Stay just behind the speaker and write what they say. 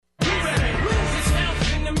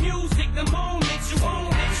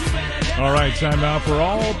All right, time now for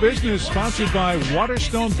All Business, sponsored by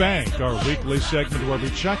Waterstone Bank, our weekly segment where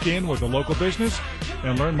we check in with a local business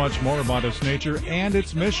and learn much more about its nature and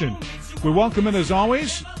its mission. We welcome in, as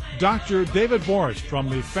always, Dr. David Borst from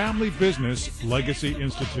the Family Business Legacy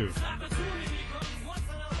Institute.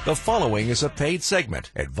 The following is a paid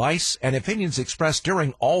segment. Advice and opinions expressed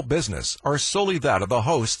during All Business are solely that of the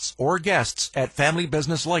hosts or guests at Family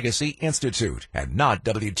Business Legacy Institute and not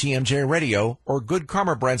WTMJ Radio or Good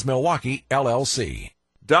Karma Brands Milwaukee, LLC.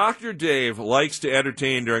 Dr. Dave likes to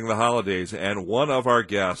entertain during the holidays, and one of our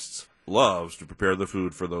guests loves to prepare the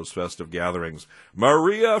food for those festive gatherings.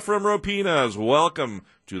 Maria from Rupenas, welcome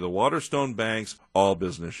to the Waterstone Bank's All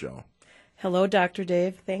Business Show. Hello, Dr.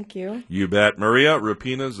 Dave. Thank you. You bet. Maria,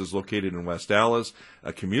 Rupenas is located in West Allis,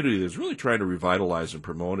 a community that's really trying to revitalize and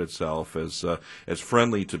promote itself as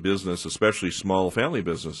friendly to business, especially small family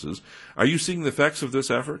businesses. Are you seeing the effects of this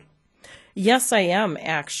effort? Yes, I am,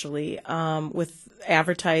 actually, with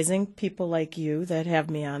advertising, people like you that have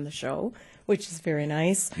me on the show, which is very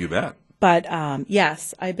nice. You bet. But,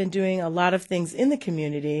 yes, I've been doing a lot of things in the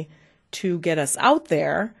community to get us out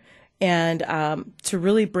there and to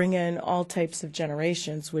really bring in all types of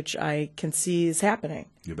generations, which I can see is happening.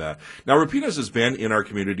 You bet. Now, Rupenas has been in our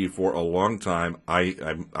community for a long time.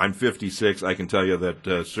 I'm 56. I can tell you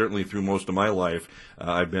that certainly through most of my life,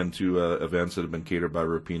 I've been to events that have been catered by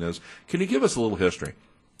Rupenas. Can you give us a little history?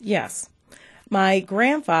 Yes. My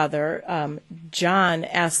grandfather, John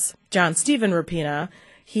Stephen Rupena,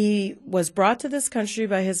 he was brought to this country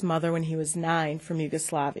by his mother when he was 9 from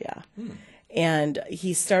Yugoslavia. And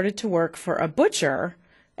he started to work for a butcher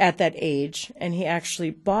at that age, and he actually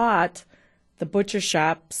bought the butcher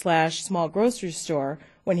shop / small grocery store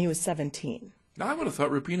when he was 17. Now, I would have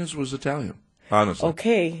thought Rupenas was Italian, honestly.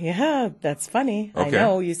 Okay, yeah, that's funny. Okay. I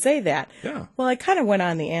know you say that. Yeah. Well, I kind of went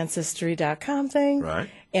on the Ancestry.com thing. Right.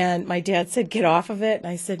 And my dad said, get off of it. And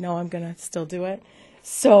I said, no, I'm going to still do it.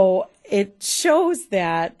 So it shows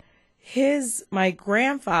that my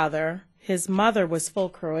grandfather, his mother was full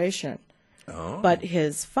Croatian. Oh. But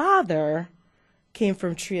his father came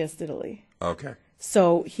from Trieste, Italy. Okay.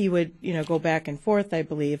 So he would, go back and forth, I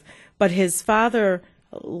believe. But his father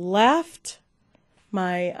left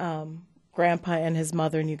my grandpa and his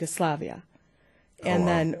mother in Yugoslavia.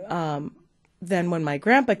 And then when my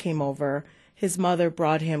grandpa came over, his mother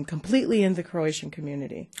brought him completely in the Croatian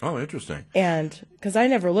community. Oh, interesting. And because I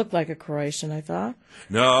never looked like a Croatian, I thought.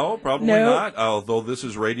 No, probably not. Although this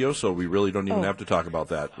is radio, so we really don't even have to talk about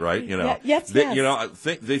that, right? Yes.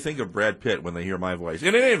 They think of Brad Pitt when they hear my voice.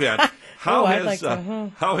 In any event, how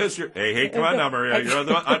has your hey, come on now, Maria, you're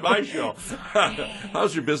on my show.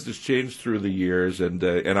 How's your business changed through the years, and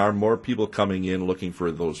are more people coming in looking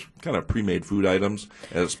for those kind of pre-made food items,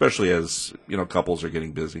 especially as couples are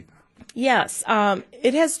getting busy? Yes,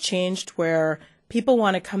 it has changed where people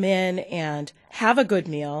want to come in and have a good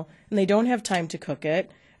meal, and they don't have time to cook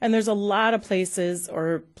it. And there's a lot of places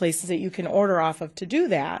that you can order off of to do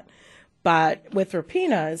that. But with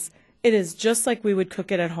Rupenas, it is just like we would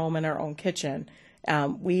cook it at home in our own kitchen.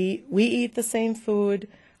 We eat the same food.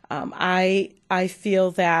 I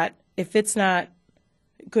feel that if it's not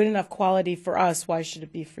good enough quality for us, why should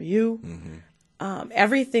it be for you? Mm-hmm.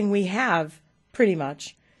 Everything we have, pretty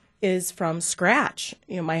much, is from scratch.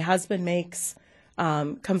 My husband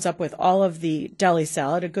comes up with all of the deli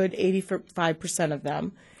salad, a good 85% of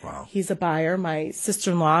them. Wow. He's a buyer. My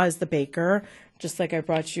sister-in-law is the baker, just like I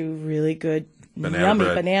brought you really good, banana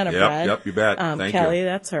bread. Yep, you bet. Thank Kelly, you.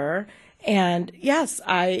 that's her. And yes,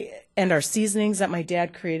 and our seasonings that my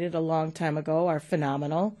dad created a long time ago are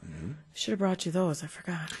phenomenal. Mm-hmm. Should have brought you those. I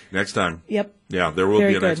forgot. Next time. Yep. Yeah, there will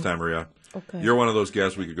Very be a good. Next time, Maria. Okay. You're one of those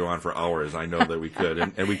guests we could go on for hours. I know that we could.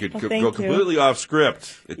 And we could Well, go thank you. completely off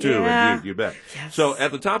script, too. Yeah. And you bet. Yes. So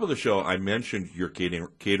at the top of the show, I mentioned your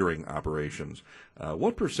catering operations.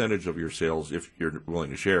 What percentage of your sales, if you're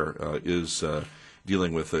willing to share, is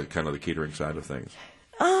dealing with kind of the catering side of things?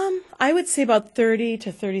 I would say about 30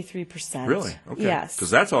 to 33%. Really? Okay. Yes. Because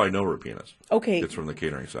that's how I know Rupenas. Okay. It's from the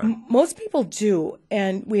catering side. Most people do,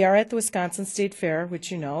 and we are at the Wisconsin State Fair,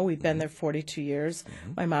 which we've been there 42 years.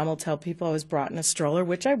 Mm-hmm. My mom will tell people I was brought in a stroller,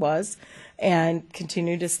 which I was, and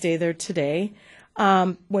continue to stay there today.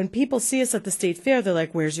 When people see us at the State Fair, they're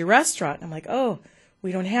like, where's your restaurant? And I'm like, oh,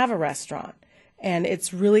 we don't have a restaurant. And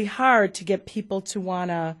it's really hard to get people to want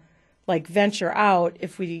to venture out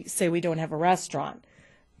if we say we don't have a restaurant.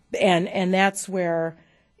 And that's where,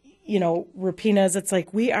 Rupenas, it's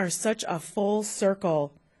like we are such a full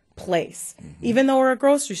circle place. Mm-hmm. Even though we're a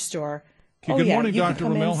grocery store. Good morning, you Dr. can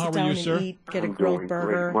come Ramel. in, How sit are you, down sir? and eat, get a grilled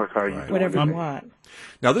burger, Mark, how are you doing? whatever you want.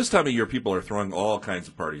 Now, this time of year, people are throwing all kinds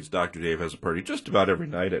of parties. Dr. Dave has a party just about every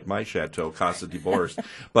night at my chateau, Casa de Borst.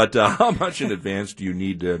 But how much in advance do you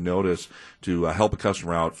need to notice to help a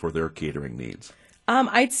customer out for their catering needs?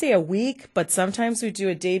 I'd say a week, but sometimes we do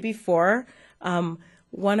a day before.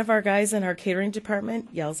 One of our guys in our catering department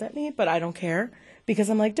yells at me, but I don't care because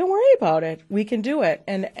I'm like, don't worry about it. We can do it.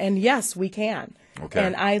 And yes, we can. Okay.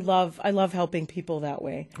 And I love helping people that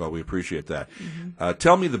way. Well, we appreciate that.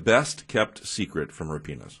 Tell me the best kept secret from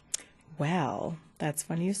Rupenas. Well, that's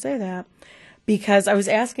funny you say that because I was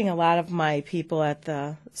asking a lot of my people at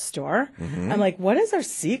the store. I'm like, what is our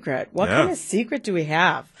secret? What kind of secret do we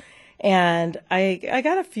have? And I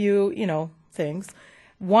got a few, things.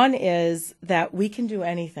 One is that we can do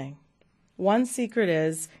anything. One secret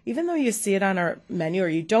is, even though you see it on our menu or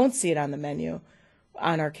you don't see it on the menu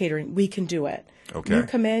on our catering, we can do it. Okay. You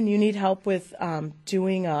come in, you need help with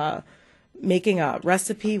making a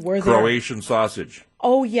recipe. We're there. Croatian sausage.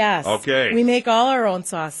 Oh, yes. Okay. We make all our own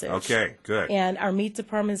sausage. Okay, good. And our meat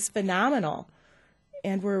department is phenomenal.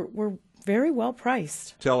 And we're very well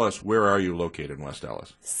priced. Tell us, where are you located in West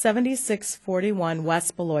Allis? 7641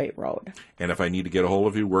 West Beloit Road. And if I need to get a hold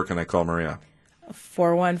of you, where can I call Maria?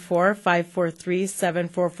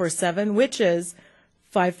 414-543-7447, which is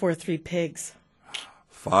 543 Pigs.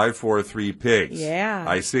 543 Pigs. Yeah.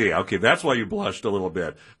 I see. Okay, that's why you blushed a little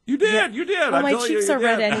bit. You did. Well, my cheeks are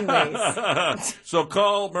red anyways. So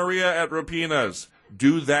call Maria at Rupenas.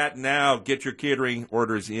 Do that now. Get your catering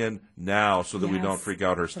orders in now so that we don't freak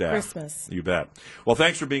out our staff. Christmas. You bet. Well,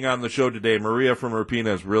 thanks for being on the show today. Maria from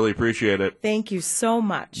Rupenas. Really appreciate it. Thank you so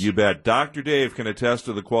much. You bet. Dr. Dave can attest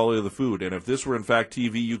to the quality of the food. And if this were in fact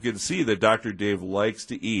TV, you can see that Dr. Dave likes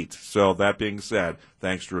to eat. So that being said,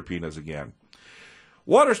 thanks to Rupenas again.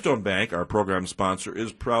 Waterstone Bank, our program sponsor,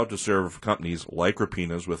 is proud to serve companies like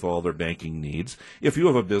Rupenas with all their banking needs. If you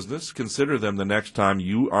have a business, consider them the next time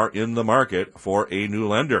you are in the market for a new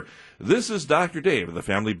lender. This is Dr. Dave of the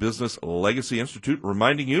Family Business Legacy Institute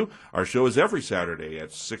reminding you our show is every Saturday at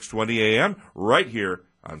 6:20 a.m. right here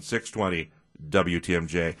on 620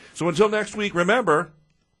 WTMJ. So until next week, remember,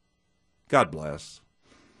 God bless.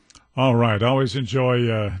 All right. Always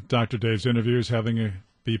enjoy Dr. Dave's interviews,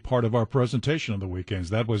 be part of our presentation on the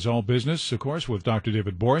weekends. That was All Business, of course, with Dr.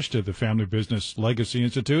 David Borst of the Family Business Legacy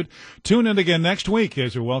Institute. Tune in again next week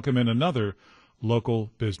as we welcome in another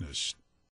local business.